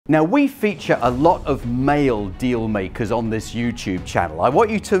Now, we feature a lot of male deal makers on this YouTube channel. I want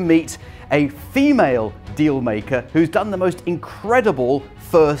you to meet a female deal maker who's done the most incredible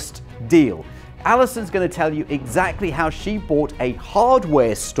first deal. Alison's going to tell you exactly how she bought a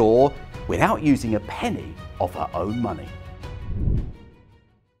hardware store without using a penny of her own money.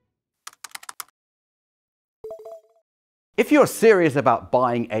 If you're serious about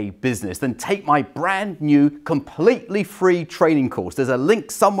buying a business, then take my brand new, completely free training course. There's a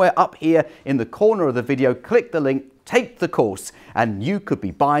link somewhere up here in the corner of the video. Click the link, take the course, and you could be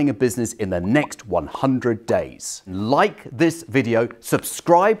buying a business in the next 100 days. Like this video,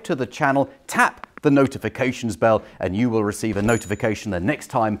 subscribe to the channel, tap the notifications bell, and you will receive a notification the next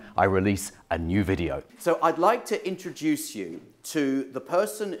time I release a new video. So I'd like to introduce you to the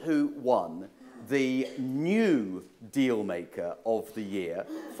person who won the new Dealmaker of the Year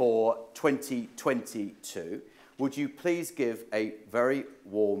for 2022. Would you please give a very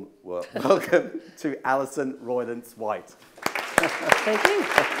warm welcome to Alison Roylance-White. Thank you.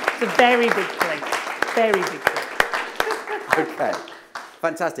 It's a very big plate. Very big plate. Okay,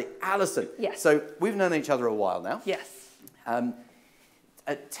 fantastic. Alison, yes. So we've known each other a while now. Yes.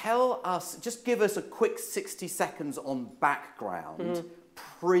 Tell us, just give us a quick 60 seconds on background,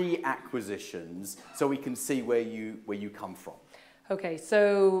 pre-acquisitions, so we can see where you come from. Okay,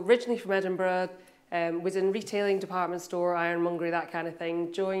 so originally from Edinburgh, was in retailing, department store, ironmongery, that kind of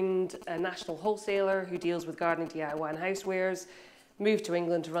thing. Joined a national wholesaler who deals with gardening, DIY and housewares. Moved to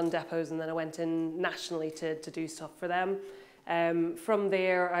England to run depots, and then I went in nationally to do stuff for them. From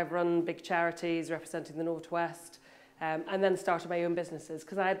there, I've run big charities representing the Northwest, and then started my own businesses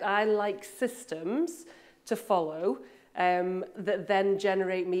because I like systems to follow that then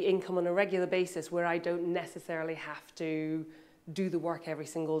generate me income on a regular basis where I don't necessarily have to do the work every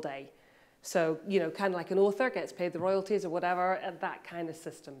single day. So, you know, kind of like an author gets paid the royalties or whatever, that kind of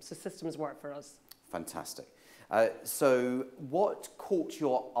system. So systems work for us. Fantastic. So what caught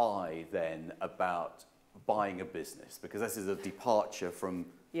your eye then about buying a business? Because this is a departure from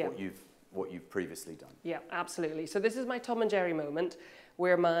what you've previously done. Yeah, absolutely. So this is my Tom and Jerry moment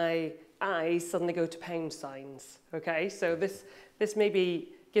where my eyes suddenly go to pound signs. Okay, so this maybe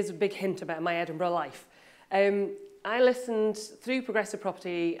gives a big hint about my Edinburgh life. I listened through Progressive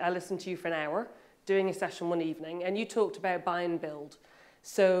Property. I listened to you for an hour doing a session one evening, and you talked about buy and build.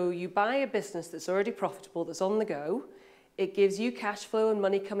 So you buy a business that's already profitable, that's on the go. It gives you cash flow and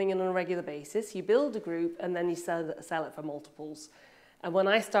money coming in on a regular basis. You build a group, and then you sell it for multiples. And when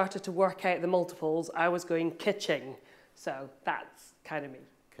I started to work out the multiples, I was going kitching. So that's kind of me.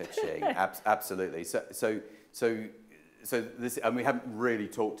 Kitching, absolutely. So this, and we haven't really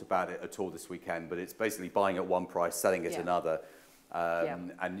talked about it at all this weekend, but it's basically buying at one price, selling at another,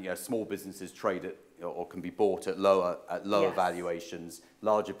 and you know, small businesses trade at or can be bought at lower valuations.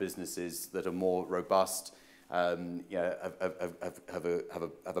 Larger businesses that are more robust, you know,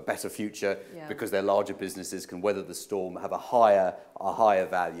 have a better future because their larger businesses can weather the storm, have a higher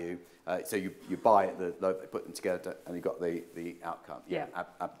value. So you buy it, put them together, and you got the outcome. Yeah,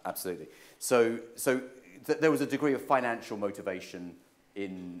 absolutely. So there was a degree of financial motivation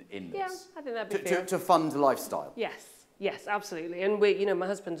in this. Yeah, I think that'd be fair. To fund lifestyle. Yes, absolutely. And we, you know, my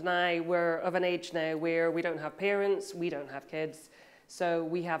husband and I, we're of an age now where we don't have parents, we don't have kids. So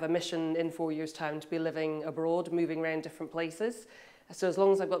we have a mission in 4 years' time to be living abroad, moving around different places. So as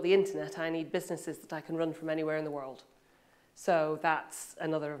long as I've got the internet, I need businesses that I can run from anywhere in the world. So that's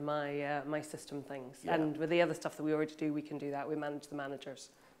another of my my system things. Yeah. And with the other stuff that we already do, we can do that. We manage the managers.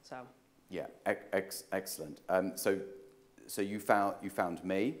 So. Yeah, excellent. So you found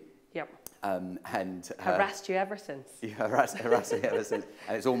me. Yep. And harassed you ever since. You harassed me ever since,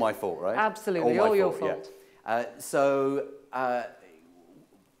 and it's all my fault, right? Absolutely, all your fault. Yeah.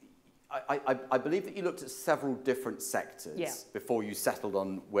 I believe that you looked at several different sectors before you settled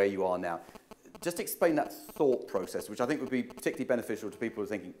on where you are now. Just explain that thought process, which I think would be particularly beneficial to people who are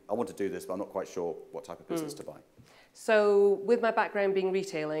thinking, I want to do this, but I'm not quite sure what type of business to buy. So with my background being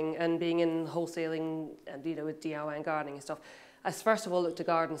retailing and being in wholesaling and, you know, with DIY and gardening and stuff, I first of all looked at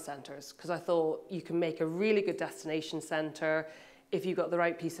garden centres because I thought you can make a really good destination centre if you've got the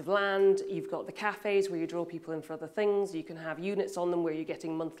right piece of land. You've got the cafes where you draw people in for other things. You can have units on them where you're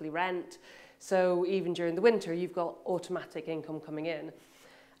getting monthly rent. So even during the winter, you've got automatic income coming in.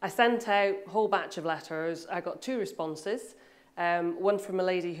 I sent out a whole batch of letters. I got 2 responses. One from a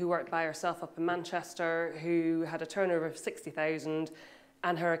lady who worked by herself up in Manchester who had a turnover of 60,000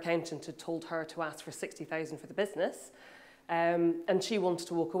 and her accountant had told her to ask for 60,000 for the business. And she wanted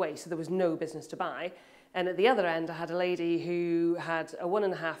to walk away, so there was no business to buy. And at the other end, I had a lady who had a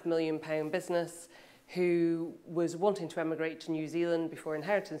 £1.5 million business who was wanting to emigrate to New Zealand before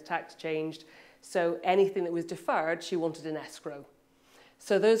inheritance tax changed. So anything that was deferred, she wanted an escrow.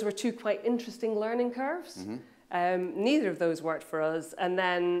 So those were two quite interesting learning curves. Neither of those worked for us. And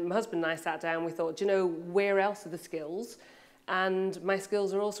then my husband and I sat down, we thought, do you know, where else are the skills? And my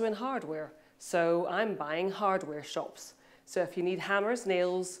skills are also in hardware. So I'm buying hardware shops. So if you need hammers,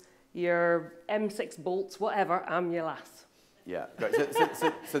 nails, your M6 bolts, whatever, I'm your lass. Yeah, great.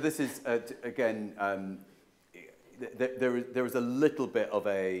 So this is, again, there is a little bit of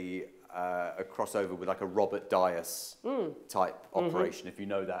a crossover with like a Robert Dias type operation, if you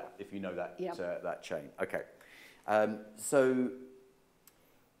know that, that chain. Okay. So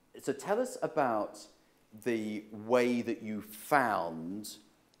tell us about the way that you found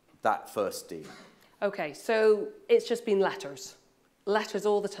that first deal. Okay, so it's just been letters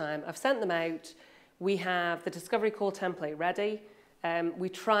all the time. I've sent them out. We have the discovery call template ready. We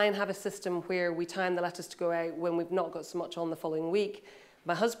try and have a system where we time the letters to go out when we've not got so much on the following week.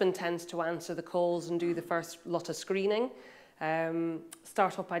 My husband tends to answer the calls and do the first lot of screening.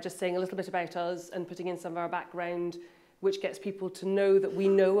 Start off by just saying a little bit about us and putting in some of our background, which gets people to know that we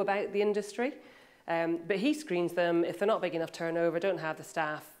know about the industry. But he screens them. If they're not big enough turnover, don't have the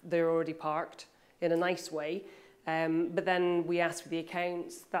staff, they're already parked in a nice way. But then we ask for the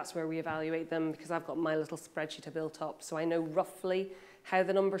accounts. That's where we evaluate them, because I've got my little spreadsheet I built up, so I know roughly how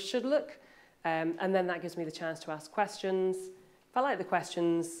the numbers should look. And then that gives me the chance to ask questions. If I like the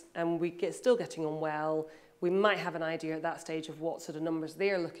questions and we still getting on well, we might have an idea at that stage of what sort of numbers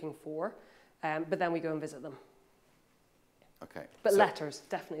they're looking for, but then we go and visit them. Okay. But letters,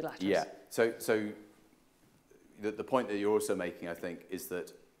 definitely letters. Yeah. So the point that you're also making, I think, is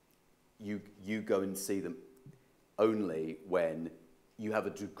that you go and see them only when you have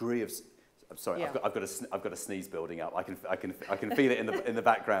a degree of. I'm sorry, yeah. I've got a sneeze building up. I can feel it in the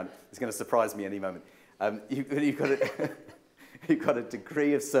background. It's going to surprise me any moment. You've got a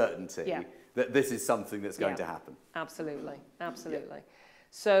degree of certainty that this is something that's going to happen. Absolutely. Yeah.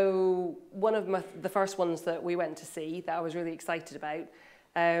 So one of the first ones that we went to see that I was really excited about,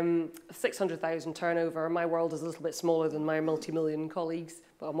 600,000 turnover. My world is a little bit smaller than my multi-million colleagues,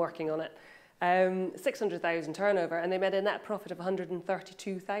 but I'm working on it. 600,000 turnover, and they made a net profit of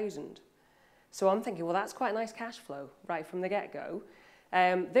 132,000. So I'm thinking, well, that's quite a nice cash flow right from the get-go.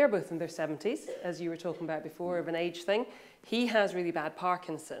 They're both in their 70s, as you were talking about before, of an age thing. He has really bad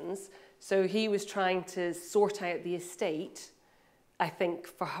Parkinson's, so he was trying to sort out the estate, I think,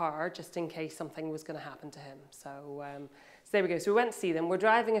 for her, just in case something was going to happen to him. So there we go. So we went to see them. We're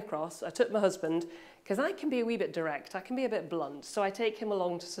driving across. I took my husband, because I can be a wee bit direct. I can be a bit blunt. So I take him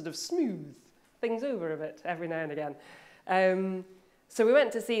along to sort of smooth things over a bit every now and again. So we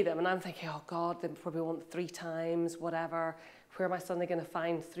went to see them, and I'm thinking, oh, God, they probably want 3 times, whatever. Where am I suddenly going to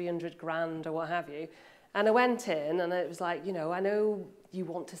find 300 grand or what have you? And I went in, and it was like, you know, I know you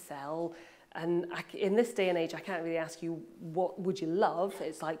want to sell, and in this day and age, I can't really ask you, what would you love?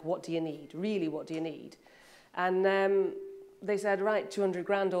 It's like, what do you need? Really, what do you need? And they said, right, 200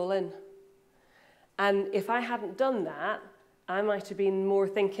 grand all in. And if I hadn't done that, I might have been more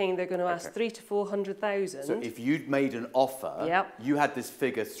thinking they're going to ask 300,000 to 400,000. So if you'd made an offer, you had this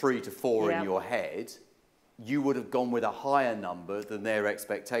figure 3 to 4 in your head, you would have gone with a higher number than their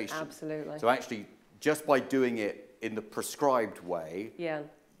expectation. Absolutely. So actually, just by doing it in the prescribed way,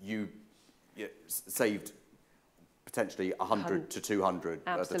 you saved potentially 100 to 200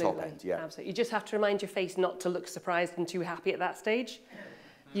 at the top end. Yeah. Absolutely. You just have to remind your face not to look surprised and too happy at that stage.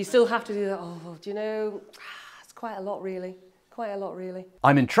 You still have to do that, oh, do you know, it's quite a lot really. Quite a lot, really.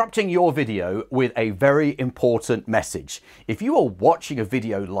 I'm interrupting your video with a very important message. If you are watching a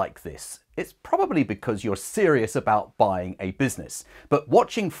video like this, it's probably because you're serious about buying a business. But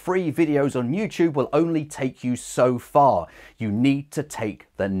watching free videos on YouTube will only take you so far. You need to take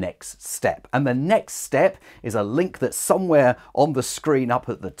the next step. And the next step is a link that's somewhere on the screen up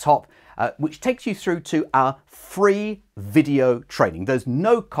at the top, which takes you through to our free video training. There's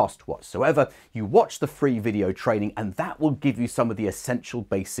no cost whatsoever. You watch the free video training and that will give you some of the essential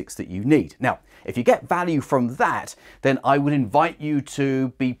basics that you need. Now, if you get value from that, then I would invite you to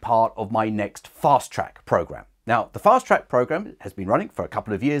be part of my next Fast Track program. Now, the Fast Track program has been running for a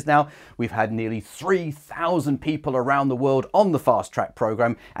couple of years now. We've had nearly 3,000 people around the world on the Fast Track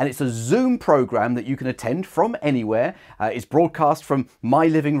program, and it's a Zoom program that you can attend from anywhere. It's broadcast from my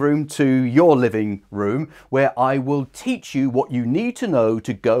living room to your living room, where I will teach you what you need to know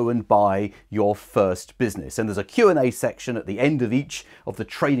to go and buy your first business. And there's a Q&A section at the end of each of the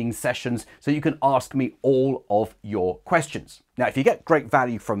training sessions, so you can ask me all of your questions. Now, if you get great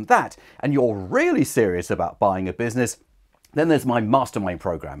value from that and you're really serious about buying a business, Then there's my mastermind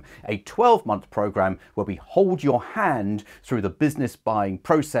program, a 12-month program where we hold your hand through the business buying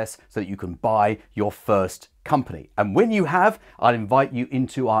process so that you can buy your first company. And when you have, I'll invite you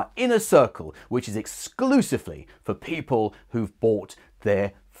into our inner circle, which is exclusively for people who've bought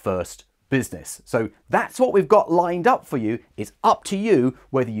their first business. So that's what we've got lined up for you. It's up to you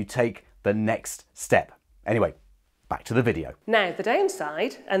whether you take the next step. Anyway, back to the video. Now, the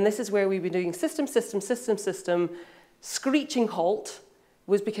downside, and this is where we've been doing system, screeching halt,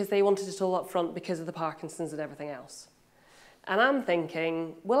 was because they wanted it all up front because of the Parkinson's and everything else. And I'm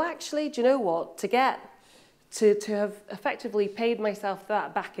thinking, well, actually, do you know what? To have effectively paid myself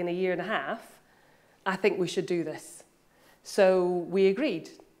that back in a year and a half, I think we should do this. So we agreed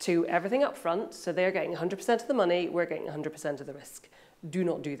to everything up front. So they're getting 100% of the money, we're getting 100% of the risk. Do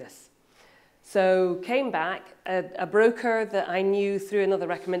not do this. So came back, a broker that I knew through another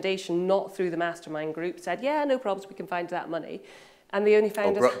recommendation, not through the mastermind group, said, yeah, no problems, we can find that money. And they only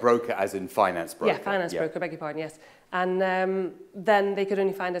found us... broker as in finance broker. Yeah, finance broker, beg your pardon, yes. And then they could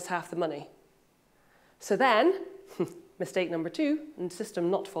only find us half the money. So then, mistake number 2, and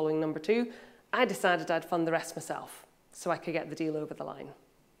system not following number 2, I decided I'd fund the rest myself so I could get the deal over the line.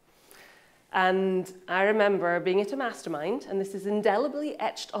 And I remember being at a mastermind, and this is indelibly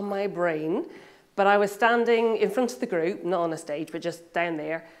etched on my brain, but I was standing in front of the group, not on a stage, but just down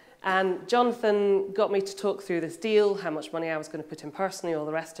there, and Jonathan got me to talk through this deal, how much money I was going to put in personally, all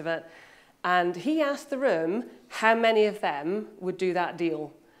the rest of it, and he asked the room how many of them would do that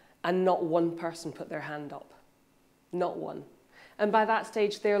deal, and not one person put their hand up. Not one. And by that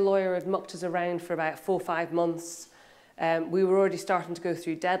stage, their lawyer had mucked us around for about 4 or 5 months. We were already starting to go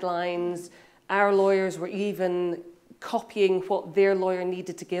through deadlines. Our lawyers were even copying what their lawyer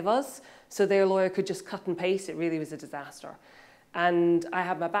needed to give us, so their lawyer could just cut and paste. It really was a disaster. And I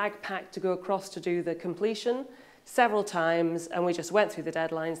had my bag packed to go across to do the completion several times, and we just went through the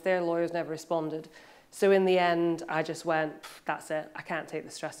deadlines. Their lawyers never responded. So in the end, I just went, that's it, I can't take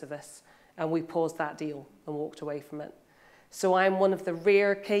the stress of this. And we paused that deal and walked away from it. So I'm one of the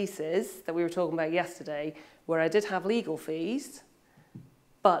rare cases that we were talking about yesterday where I did have legal fees,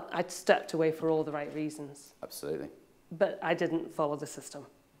 but I'd stepped away for all the right reasons. Absolutely. But I didn't follow the system.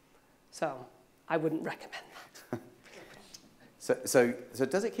 So I wouldn't recommend that. So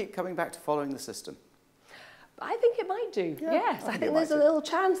does it keep coming back to following the system? I think it might do, Yeah, yes. I think there's a little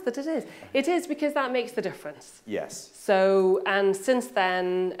chance that it is. It is because that makes the difference. Yes. So, and since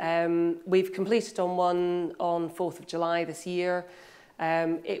then, we've completed on one on 4th of July this year.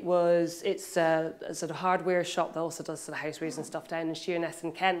 It's a sort of hardware shop that also does sort of housewares and stuff down in Sheerness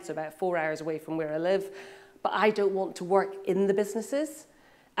in Kent, so about 4 hours away from where I live. But I don't want to work in the businesses.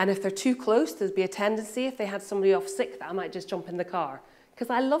 And if they're too close, there'd be a tendency, if they had somebody off sick, that I might just jump in the car. Because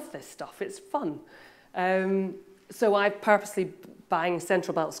I love this stuff, it's fun. So I'm purposely buying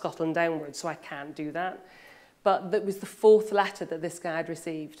Central Belt Scotland downwards, so I can't do that. But that was the 4th letter that this guy had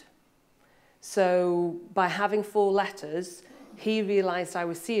received. So by having 4 letters, he realised I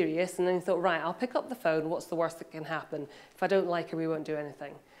was serious, and then he thought, right, I'll pick up the phone, what's the worst that can happen? If I don't like her, we won't do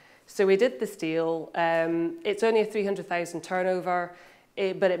anything. So we did this deal. It's only a 300,000 turnover,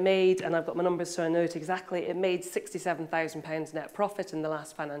 but it made, and I've got my numbers so I know it exactly, it made £67,000 net profit in the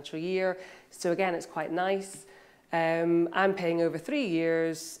last financial year. So again, it's quite nice. I'm paying over 3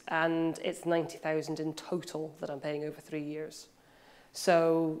 years, and it's 90,000 in total that I'm paying over 3 years.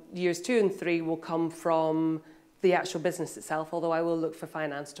 So years 2 and 3 will come from the actual business itself, although I will look for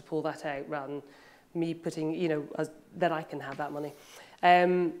finance to pull that out rather than me putting, that I can have that money.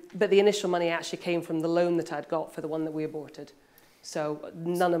 But the initial money actually came from the loan that I'd got for the one that we aborted. So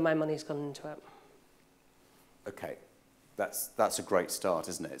none of my money's gone into it. Okay, that's a great start,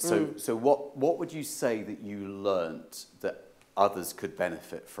 isn't it? So what would you say that you learnt that others could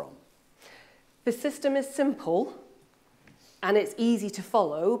benefit from? The system is simple and it's easy to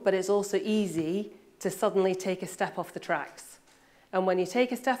follow, but it's also easy to suddenly take a step off the tracks. And when you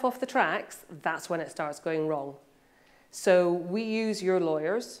take a step off the tracks, that's when it starts going wrong. So we use your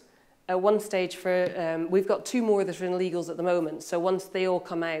lawyers. At one stage, we've got 2 more that are in legals at the moment. So once they all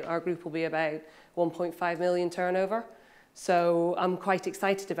come out, our group will be about 1.5 million turnover. So I'm quite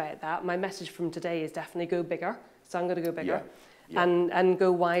excited about that. My message from today is definitely go bigger. So I'm going to go bigger. Yeah. And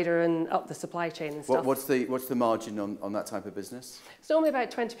go wider and up the supply chain and stuff. What's the margin on that type of business? It's normally about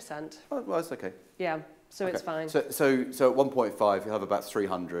 20%. Oh, well, that's okay. Yeah, so okay. It's fine. So at 1.5, you have about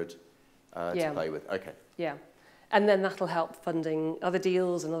 300 to play with. Okay. Yeah. And then that'll help funding other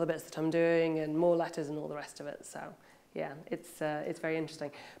deals and other bits that I'm doing and more letters and all the rest of it. So yeah, it's very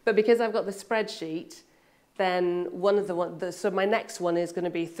interesting. But because I've got the spreadsheet, then so my next one is going to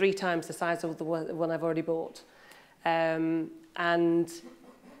be 3 times the size of the one I've already bought. And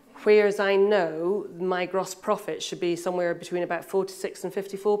whereas I know my gross profit should be somewhere between about 46 and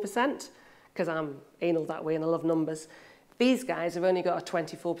 54%, because I'm anal that way and I love numbers, these guys have only got a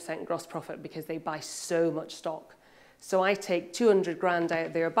 24% gross profit because they buy so much stock. So I take 200 grand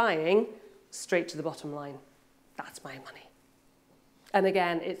out there buying straight to the bottom line. That's my money. And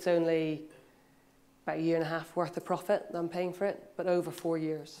again, it's only about a year and a half worth of profit that I'm paying for it, but over 4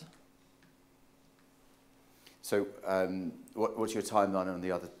 years. So what's your timeline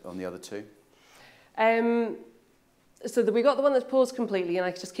on the other two? So we got the one that's paused completely, and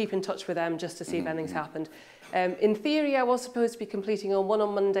I just keep in touch with them just to see if anything's happened. In theory, I was supposed to be completing one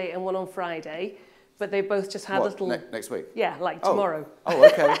on Monday and one on Friday, but they both just had little... next week? Yeah, like tomorrow. Oh,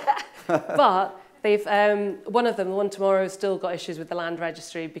 okay. But they've one of them, the one tomorrow, has still got issues with the land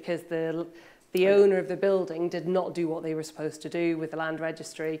registry because the owner of the building did not do what they were supposed to do with the land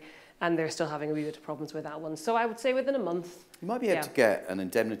registry, and they're still having a wee bit of problems with that one. So I would say within a month. You might be able to get an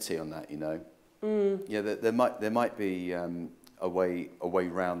indemnity on that, you know. Yeah, there might be a way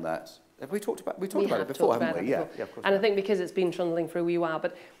around that. Have we talked about it before, haven't we? Yeah, of course. And I think because it's been trundling for a wee while,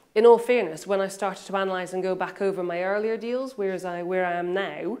 but in all fairness, when I started to analyse and go back over my earlier deals, where I am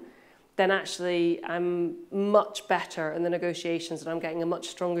now, then actually I'm much better in the negotiations and I'm getting a much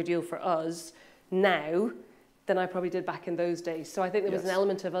stronger deal for us now than I probably did back in those days. So I think there was an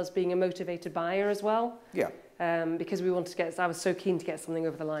element of us being a motivated buyer as well. Yeah. Because we wanted to get, I was so keen to get something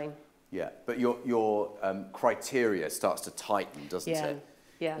over the line. Yeah, but your criteria starts to tighten, doesn't it?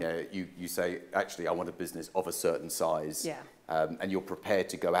 Yeah. You say, actually, I want a business of a certain size. Yeah. And you're prepared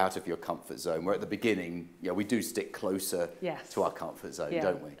to go out of your comfort zone, where at the beginning, we do stick closer to our comfort zone,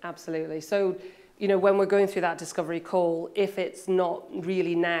 don't we? Absolutely. So, when we're going through that discovery call, if it's not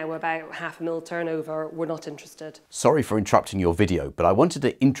really now about £500,000 turnover, we're not interested. Sorry for interrupting your video, but I wanted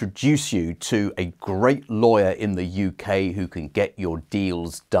to introduce you to a great lawyer in the UK who can get your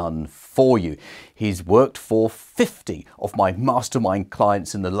deals done for you. He's worked for 50 of my mastermind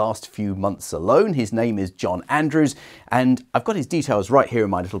clients in the last few months alone. His name is John Andrews, and I've got his details right here in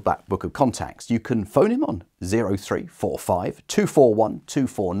my little black book of contacts. You can phone him on 0345 241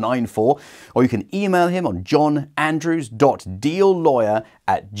 2494, or you can email him on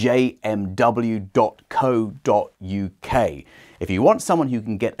johnandrews.dealllawyer@jmw.co.uk. If you want someone who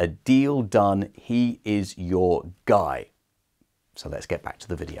can get a deal done, he is your guy. So let's get back to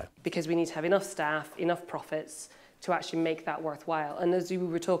the video. Because we need to have enough staff, enough profits to actually make that worthwhile. And as we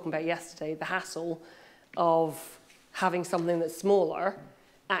were talking about yesterday, the hassle of having something that's smaller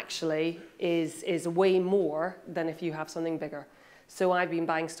actually is way more than if you have something bigger. So I've been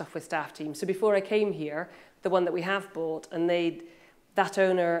buying stuff with staff teams. So before I came here, the one that we have bought, and that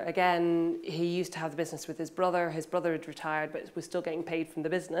owner, again, he used to have the business with his brother. His brother had retired, but was still getting paid from the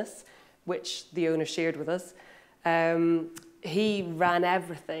business, which the owner shared with us. He ran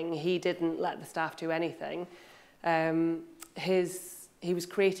everything. He didn't let the staff do anything. He was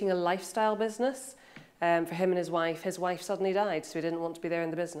creating a lifestyle business for him and his wife. His wife suddenly died, so he didn't want to be there in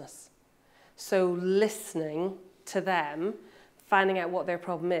the business. So listening to them, finding out what their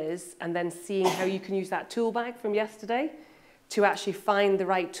problem is, and then seeing how you can use that tool bag from yesterday to actually find the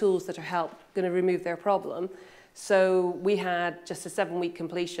right tools that are going to remove their problem. So we had just a 7-week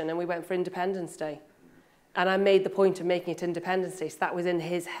completion, and we went for Independence Day. And I made the point of making it Independence Day, so that was in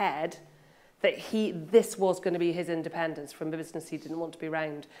his head that this was going to be his independence from a business he didn't want to be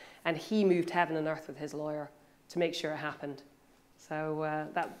around. And he moved heaven and earth with his lawyer to make sure it happened. So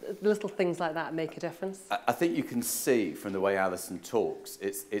little things like that make a difference. I think you can see from the way Alison talks,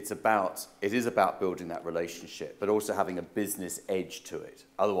 it is about building that relationship, but also having a business edge to it.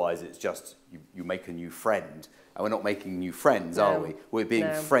 Otherwise, it's just you make a new friend. And we're not making new friends, are we? We're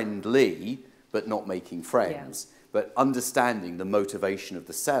being friendly, but not making friends. Yeah. But understanding the motivation of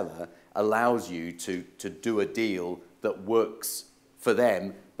the seller allows you to do a deal that works for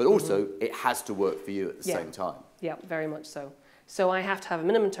them, but also it has to work for you at the same time. Yeah, very much so. So I have to have a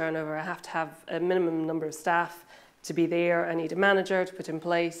minimum turnover, I have to have a minimum number of staff to be there, I need a manager to put in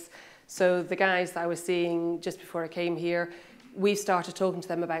place. So the guys that I was seeing just before I came here, we started talking to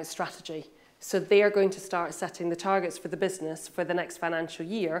them about strategy. So they're going to start setting the targets for the business for the next financial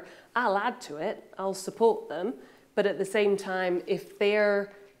year. I'll add to it, I'll support them, but at the same time, if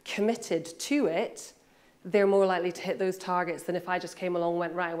they're committed to it, they're more likely to hit those targets than if I just came along and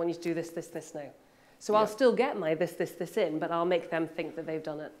went, right, I want you to do this, this, this now. So I'll still get my this, this, this in, but I'll make them think that they've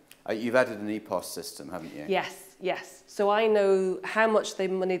done it. You've added an EPOS system, haven't you? Yes, yes. So I know how much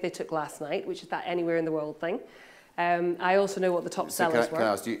money they took last night, which is that anywhere in the world thing. I also know what the top sellers were. Can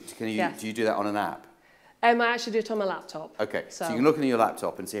I ask, do you do that on an app? I actually do it on my laptop. Okay, so you can look on your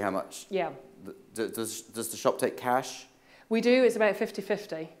laptop and see how much does the shop take cash? We do. It's about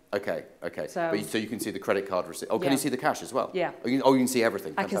 50-50. Okay, okay. So you can see the credit card receipt. Oh, can you see the cash as well? Yeah. Oh, you can see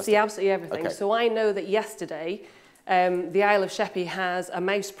everything. Fantastic. I can see absolutely everything. Okay. So I know that yesterday, the Isle of Sheppey has a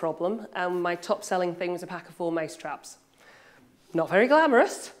mouse problem, and my top-selling thing was a pack of 4 mouse traps. Not very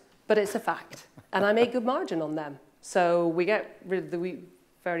glamorous, but it's a fact. And I make good margin on them. So we get rid of the wee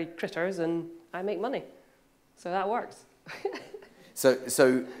furry critters, and I make money. So that works.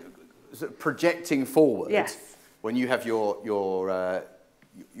 So projecting forward. Yes. When you have your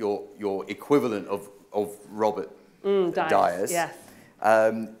equivalent of Robert Dyers, yes.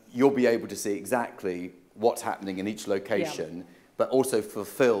 You'll be able to see exactly what's happening in each location, but also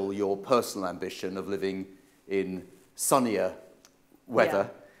fulfill your personal ambition of living in sunnier weather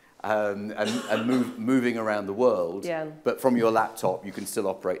and moving around the world. Yeah. But from your laptop, you can still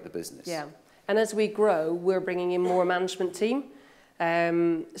operate the business. Yeah. And as we grow, we're bringing in more management team.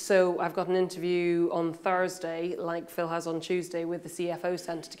 So I've got an interview on Thursday, like Phil has on Tuesday, with the CFO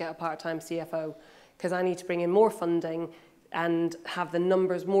Centre to get a part-time CFO, because I need to bring in more funding and have the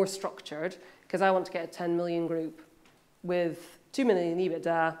numbers more structured, because I want to get a 10 million group with 2 million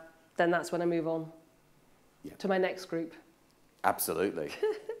EBITDA, then that's when I move on to my next group. Absolutely.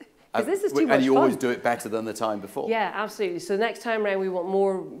 Because this is too much fun. And you always do it better than the time before. Yeah, absolutely. So next time around, we want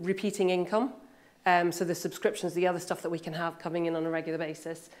more repeating income. So the subscriptions, the other stuff that we can have coming in on a regular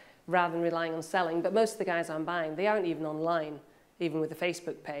basis, rather than relying on selling. But most of the guys I'm buying, they aren't even online, even with the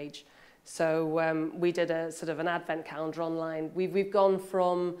Facebook page. So we did a sort of an advent calendar online. We've gone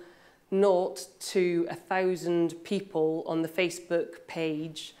from 0 to 1,000 people on the Facebook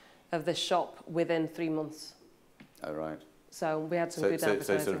page of the shop within 3 months. Oh, right. So we had some good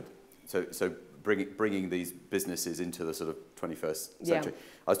advertising. So bringing these businesses into the sort of 21st century.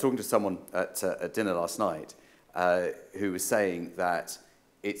 I was talking to someone at dinner last night who was saying that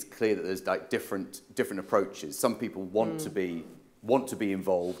it's clear that there's like different approaches. Some people want to be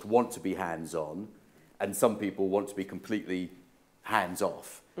involved, want to be hands-on, and some people want to be completely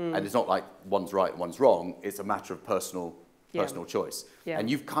hands-off. And it's not like one's right and one's wrong. It's a matter of personal choice. Yeah. And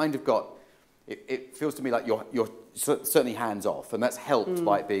you've kind of got. It feels to me like you're certainly hands-off, and that's helped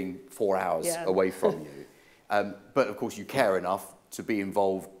by it being 4 hours away from you. But of course, you care enough to be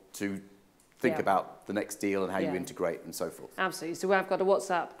involved to think about the next deal and how you integrate and so forth. Absolutely. So I've got a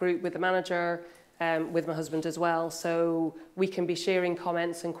WhatsApp group with the manager, with my husband as well, so we can be sharing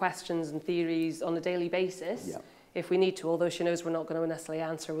comments and questions and theories on a daily basis if we need to, although she knows we're not going to necessarily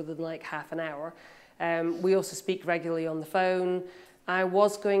answer within like half an hour. We also speak regularly on the phone. I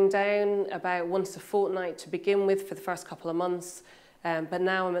was going down about once a fortnight to begin with for the first couple of months, but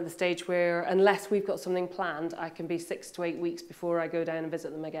now I'm at the stage where, unless we've got something planned, I can be 6 to 8 weeks before I go down and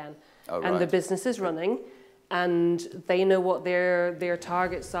visit them again. Oh, and the business is running, and they know what their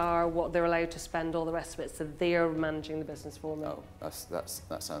targets are, what they're allowed to spend, all the rest of it, so they're managing the business for me. Oh,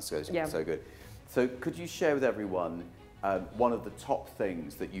 that sounds good. Yeah. So good. So could you share with everyone one of the top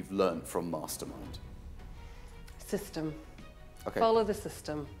things that you've learned from Mastermind? System. Okay. Follow the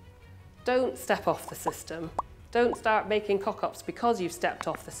system. Don't step off the system. Don't start making cock-ups because you've stepped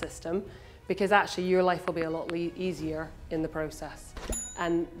off the system, because actually your life will be a lot easier in the process.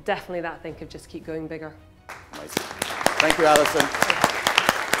 And definitely that thing of just keep going bigger. Amazing. Thank you, Alison.